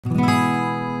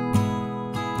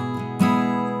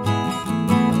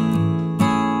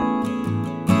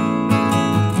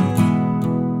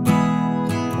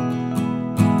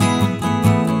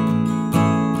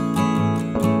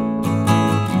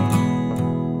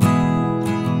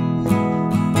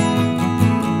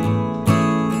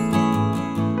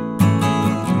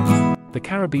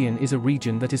Caribbean is a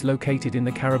region that is located in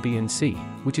the Caribbean Sea,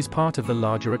 which is part of the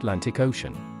larger Atlantic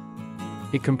Ocean.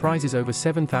 It comprises over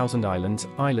 7,000 islands,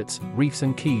 islets, reefs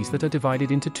and cays that are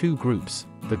divided into two groups,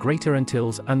 the Greater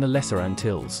Antilles and the Lesser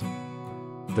Antilles.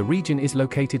 The region is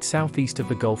located southeast of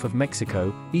the Gulf of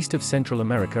Mexico, east of Central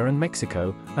America and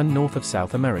Mexico, and north of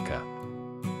South America.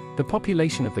 The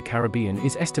population of the Caribbean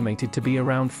is estimated to be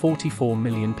around 44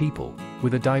 million people,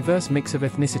 with a diverse mix of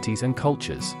ethnicities and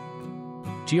cultures.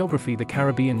 Geography: the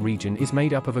Caribbean region is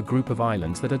made up of a group of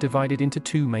islands that are divided into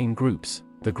two main groups,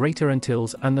 the Greater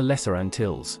Antilles and the Lesser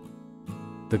Antilles.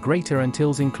 The Greater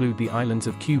Antilles include the islands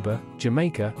of Cuba,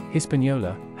 Jamaica,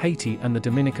 Hispaniola, Haiti and the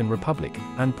Dominican Republic,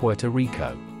 and Puerto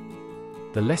Rico.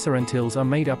 The Lesser Antilles are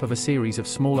made up of a series of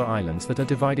smaller islands that are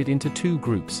divided into two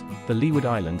groups, the Leeward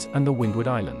Islands and the Windward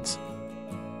Islands.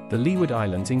 The Leeward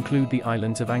Islands include the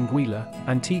islands of Anguilla,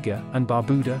 Antigua and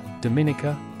Barbuda,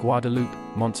 Dominica, Guadeloupe,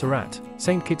 Montserrat,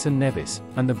 St. Kitts and Nevis,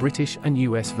 and the British and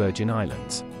US Virgin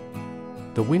Islands.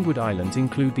 The Windward Islands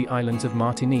include the islands of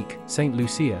Martinique, St.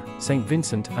 Lucia, St.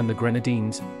 Vincent and the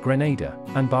Grenadines, Grenada,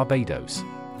 and Barbados.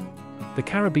 The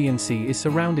Caribbean Sea is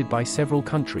surrounded by several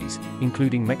countries,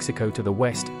 including Mexico to the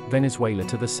west, Venezuela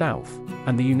to the south,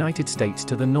 and the United States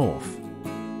to the north.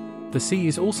 The sea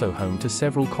is also home to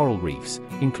several coral reefs,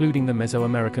 including the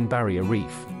Mesoamerican Barrier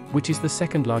Reef, which is the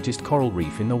second largest coral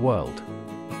reef in the world.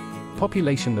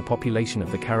 Population: the population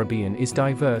of the Caribbean is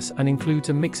diverse and includes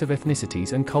a mix of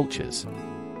ethnicities and cultures.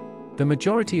 The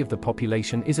majority of the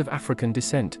population is of African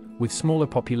descent, with smaller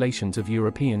populations of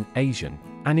European, Asian,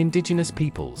 and indigenous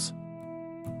peoples.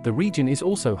 The region is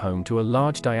also home to a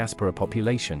large diaspora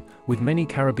population, with many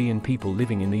Caribbean people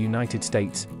living in the United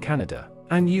States, Canada,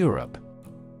 and Europe.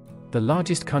 The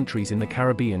largest countries in the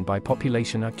Caribbean by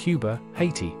population are Cuba,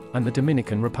 Haiti, and the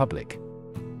Dominican Republic.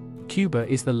 Cuba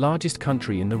is the largest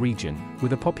country in the region,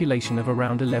 with a population of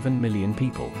around 11 million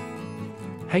people.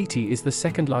 Haiti is the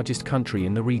second largest country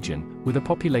in the region, with a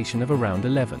population of around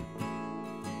 11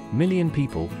 million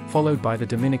people, followed by the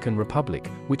Dominican Republic,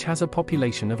 which has a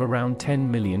population of around 10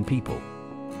 million people.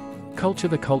 Culture: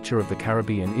 the culture of the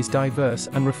Caribbean is diverse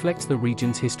and reflects the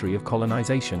region's history of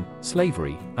colonization,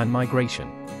 slavery, and migration.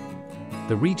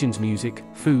 The region's music,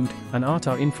 food, and art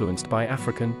are influenced by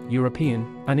African,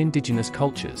 European, and indigenous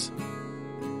cultures.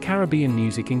 Caribbean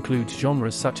music includes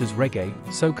genres such as reggae,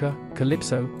 soca,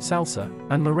 calypso, salsa,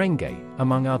 and merengue,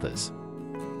 among others.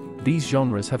 These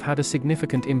genres have had a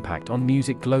significant impact on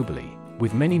music globally,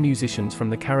 with many musicians from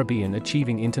the Caribbean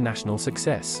achieving international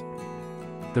success.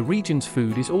 The region's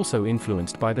food is also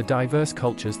influenced by the diverse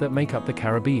cultures that make up the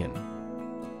Caribbean.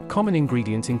 Common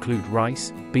ingredients include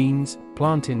rice, beans,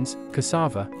 plantains,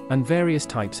 cassava, and various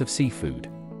types of seafood.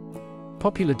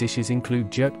 Popular dishes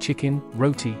include jerk chicken,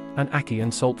 roti, and ackee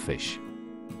and saltfish.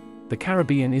 The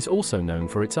Caribbean is also known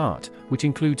for its art, which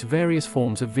includes various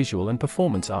forms of visual and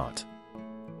performance art.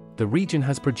 The region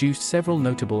has produced several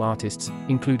notable artists,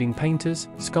 including painters,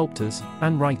 sculptors,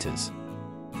 and writers.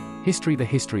 History: the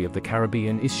history of the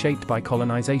Caribbean is shaped by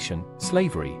colonization,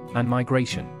 slavery, and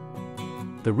migration.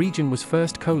 The region was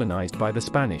first colonized by the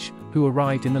Spanish, who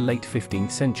arrived in the late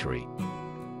 15th century.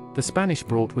 The Spanish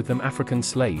brought with them African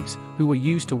slaves, who were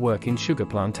used to work in sugar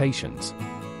plantations.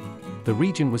 The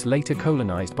region was later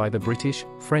colonized by the British,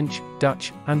 French,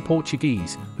 Dutch, and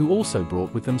Portuguese, who also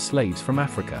brought with them slaves from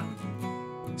Africa.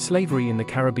 Slavery in the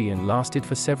Caribbean lasted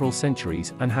for several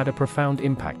centuries and had a profound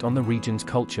impact on the region's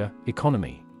culture,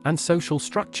 economy, and social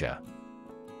structure.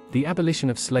 The abolition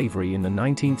of slavery in the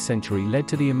 19th century led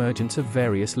to the emergence of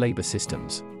various labor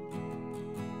systems.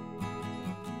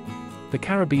 The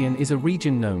Caribbean is a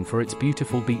region known for its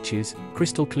beautiful beaches,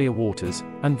 crystal clear waters,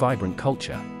 and vibrant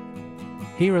culture.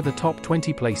 Here are the top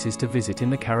 20 places to visit in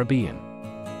the Caribbean.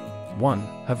 1.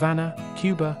 Havana,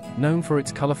 Cuba. Known for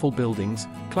its colorful buildings,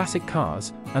 classic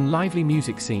cars, and lively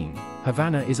music scene,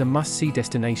 Havana is a must-see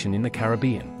destination in the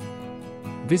Caribbean.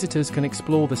 Visitors can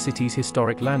explore the city's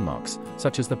historic landmarks,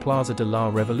 such as the Plaza de la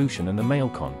Revolution and the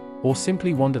Malecon, or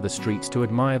simply wander the streets to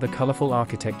admire the colorful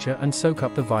architecture and soak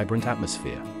up the vibrant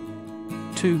atmosphere.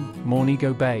 2.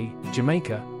 Montego Bay,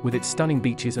 Jamaica. With its stunning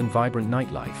beaches and vibrant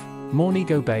nightlife,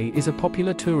 Montego Bay is a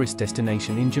popular tourist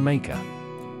destination in Jamaica.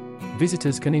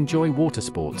 Visitors can enjoy water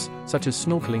sports, such as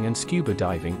snorkeling and scuba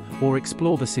diving, or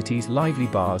explore the city's lively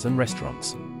bars and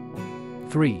restaurants.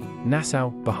 3. Nassau,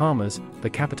 Bahamas. The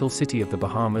capital city of the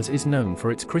Bahamas is known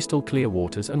for its crystal clear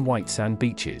waters and white sand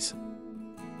beaches.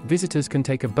 Visitors can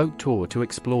take a boat tour to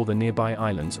explore the nearby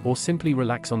islands or simply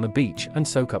relax on the beach and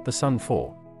soak up the sun.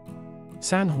 4.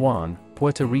 San Juan,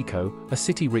 Puerto Rico, a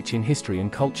city rich in history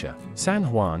and culture.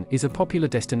 San Juan is a popular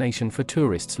destination for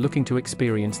tourists looking to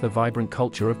experience the vibrant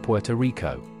culture of Puerto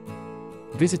Rico.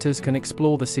 Visitors can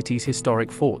explore the city's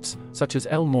historic forts, such as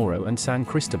El Morro and San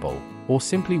Cristobal, or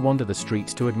simply wander the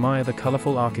streets to admire the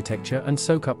colorful architecture and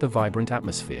soak up the vibrant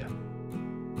atmosphere.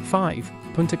 5.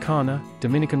 Punta Cana,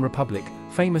 Dominican Republic,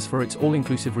 famous for its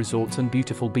all-inclusive resorts and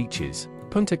beautiful beaches.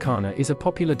 Punta Cana is a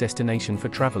popular destination for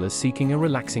travelers seeking a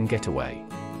relaxing getaway.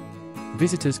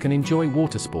 Visitors can enjoy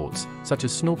water sports, such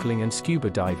as snorkeling and scuba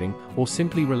diving, or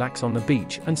simply relax on the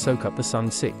beach and soak up the sun.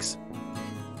 6.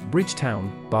 Bridgetown,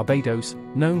 Barbados,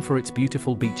 known for its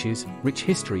beautiful beaches, rich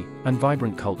history, and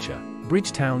vibrant culture.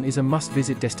 Bridgetown is a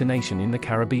must-visit destination in the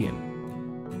Caribbean.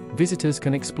 Visitors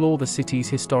can explore the city's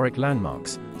historic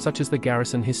landmarks, such as the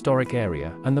Garrison Historic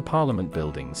Area and the Parliament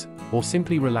Buildings, or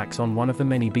simply relax on one of the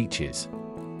many beaches.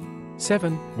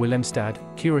 7. Willemstad,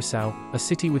 Curaçao, a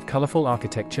city with colorful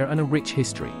architecture and a rich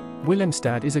history.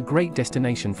 Willemstad is a great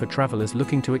destination for travelers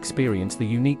looking to experience the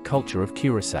unique culture of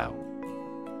Curaçao.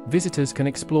 Visitors can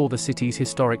explore the city's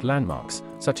historic landmarks,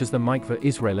 such as the Mikveh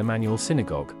Israel Emmanuel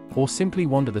Synagogue, or simply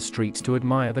wander the streets to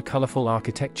admire the colorful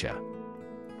architecture.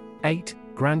 8.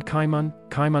 Grand Cayman,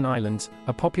 Cayman Islands,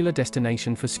 a popular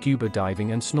destination for scuba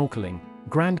diving and snorkeling.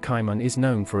 Grand Cayman is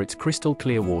known for its crystal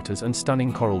clear waters and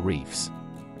stunning coral reefs.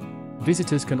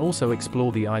 Visitors can also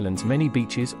explore the island's many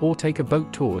beaches or take a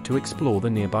boat tour to explore the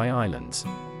nearby islands.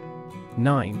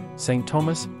 9. St.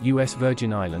 Thomas, U.S.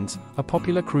 Virgin Islands, a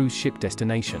popular cruise ship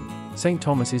destination. St.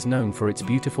 Thomas is known for its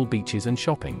beautiful beaches and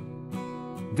shopping.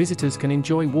 Visitors can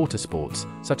enjoy water sports,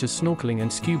 such as snorkeling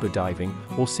and scuba diving,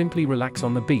 or simply relax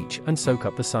on the beach and soak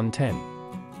up the sun. 10.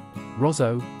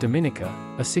 Rosso, Dominica,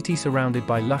 a city surrounded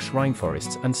by lush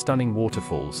rainforests and stunning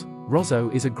waterfalls. Rosso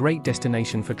is a great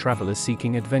destination for travelers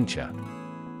seeking adventure.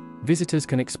 Visitors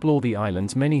can explore the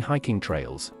island's many hiking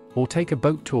trails, or take a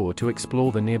boat tour to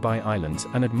explore the nearby islands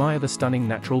and admire the stunning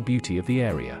natural beauty of the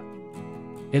area.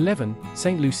 11.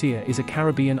 St. Lucia is a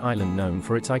Caribbean island known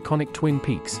for its iconic twin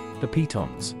peaks, the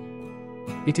Pitons.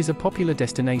 It is a popular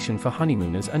destination for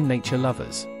honeymooners and nature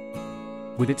lovers.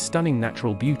 With its stunning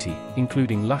natural beauty,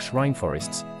 including lush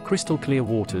rainforests, crystal clear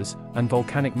waters, and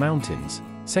volcanic mountains,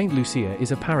 St. Lucia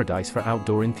is a paradise for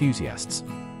outdoor enthusiasts.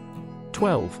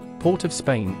 12. Port of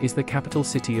Spain is the capital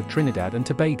city of Trinidad and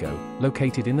Tobago,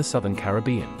 located in the southern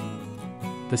Caribbean.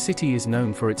 The city is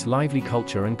known for its lively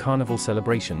culture and carnival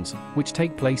celebrations, which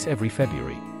take place every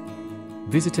February.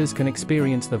 Visitors can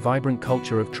experience the vibrant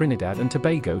culture of Trinidad and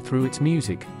Tobago through its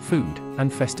music, food,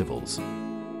 and festivals.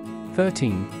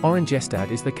 13.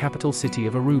 Oranjestad is the capital city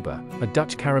of Aruba, a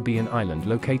Dutch Caribbean island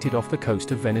located off the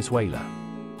coast of Venezuela.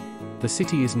 The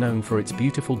city is known for its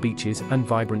beautiful beaches and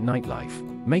vibrant nightlife,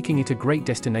 making it a great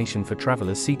destination for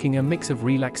travelers seeking a mix of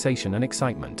relaxation and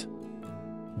excitement.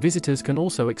 Visitors can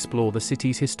also explore the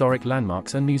city's historic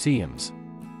landmarks and museums.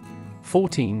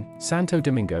 14. Santo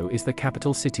Domingo is the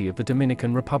capital city of the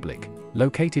Dominican Republic,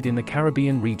 located in the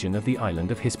Caribbean region of the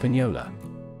island of Hispaniola.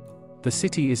 The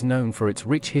city is known for its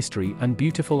rich history and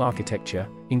beautiful architecture,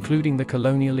 including the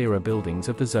colonial-era buildings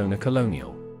of the Zona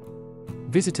Colonial.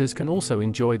 Visitors can also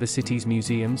enjoy the city's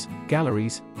museums,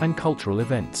 galleries, and cultural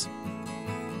events.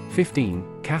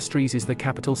 15. Castries is the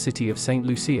capital city of St.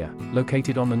 Lucia,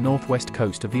 located on the northwest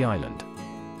coast of the island.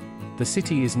 The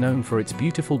city is known for its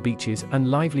beautiful beaches and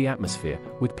lively atmosphere,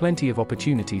 with plenty of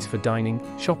opportunities for dining,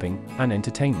 shopping, and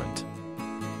entertainment.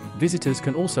 Visitors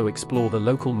can also explore the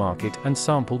local market and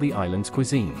sample the island's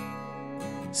cuisine.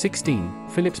 16.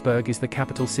 Philipsburg is the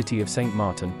capital city of St.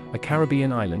 Martin, a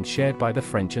Caribbean island shared by the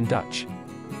French and Dutch.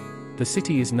 The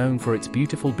city is known for its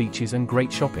beautiful beaches and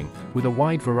great shopping, with a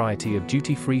wide variety of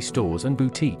duty-free stores and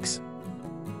boutiques.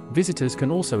 Visitors can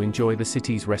also enjoy the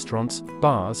city's restaurants,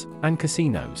 bars, and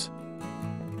casinos.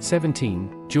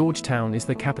 17. Georgetown is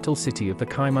the capital city of the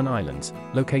Cayman Islands,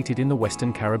 located in the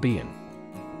Western Caribbean.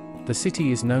 The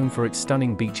city is known for its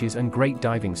stunning beaches and great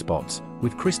diving spots,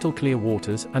 with crystal clear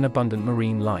waters and abundant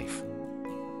marine life.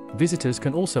 Visitors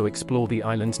can also explore the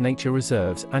island's nature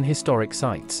reserves and historic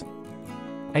sites.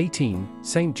 18.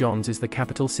 St. John's is the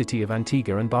capital city of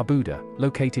Antigua and Barbuda,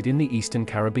 located in the Eastern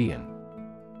Caribbean.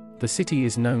 The city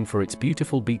is known for its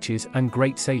beautiful beaches and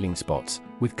great sailing spots,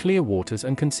 with clear waters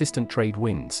and consistent trade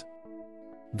winds.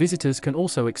 Visitors can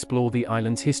also explore the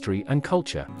island's history and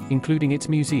culture, including its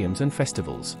museums and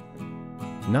festivals.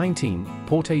 19.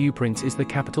 Port-au-Prince is the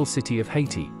capital city of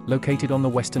Haiti, located on the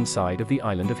western side of the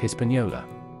island of Hispaniola.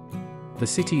 The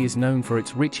city is known for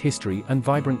its rich history and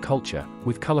vibrant culture,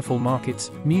 with colorful markets,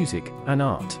 music, and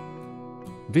art.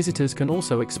 Visitors can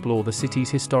also explore the city's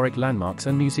historic landmarks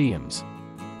and museums.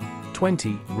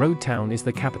 20. Road Town is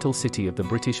the capital city of the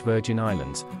British Virgin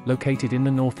Islands, located in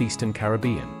the northeastern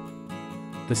Caribbean.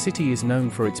 The city is known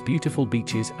for its beautiful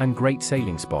beaches and great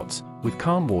sailing spots, with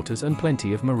calm waters and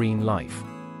plenty of marine life.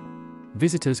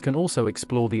 visitors can also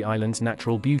explore the island's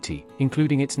natural beauty,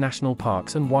 including its national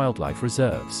parks and wildlife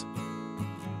reserves.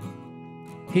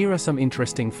 Here are some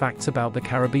interesting facts about the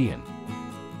Caribbean.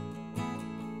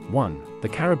 1. The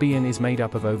Caribbean is made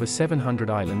up of over 700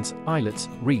 islands, islets,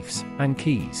 reefs, and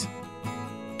cays.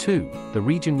 2. The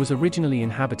region was originally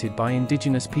inhabited by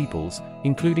indigenous peoples,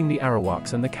 including the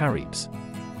Arawaks and the Caribs.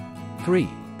 3.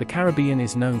 The Caribbean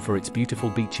is known for its beautiful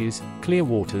beaches, clear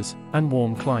waters, and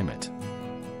warm climate.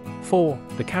 4.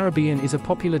 The Caribbean is a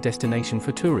popular destination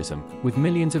for tourism, with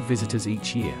millions of visitors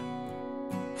each year.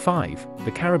 5.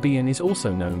 The Caribbean is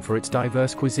also known for its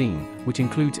diverse cuisine, which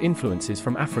includes influences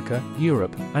from Africa,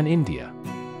 Europe, and India.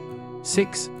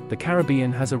 6. The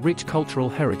Caribbean has a rich cultural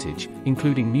heritage,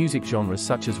 including music genres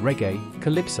such as reggae,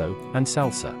 calypso, and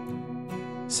salsa.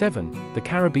 7. The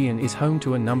Caribbean is home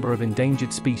to a number of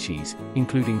endangered species,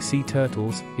 including sea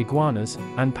turtles, iguanas,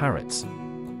 and parrots.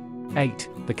 8.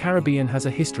 The Caribbean has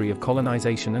a history of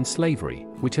colonization and slavery,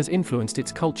 which has influenced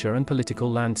its culture and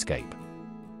political landscape.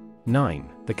 9.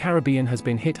 The Caribbean has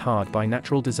been hit hard by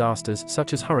natural disasters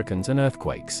such as hurricanes and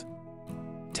earthquakes.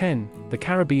 10. The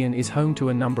Caribbean is home to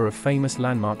a number of famous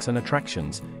landmarks and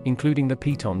attractions, including the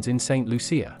Pitons in St.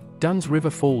 Lucia, Dunn's River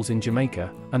Falls in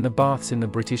Jamaica, and the Baths in the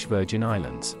British Virgin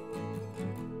Islands.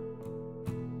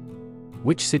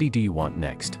 Which city do you want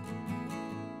next?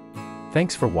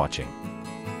 Thanks for watching.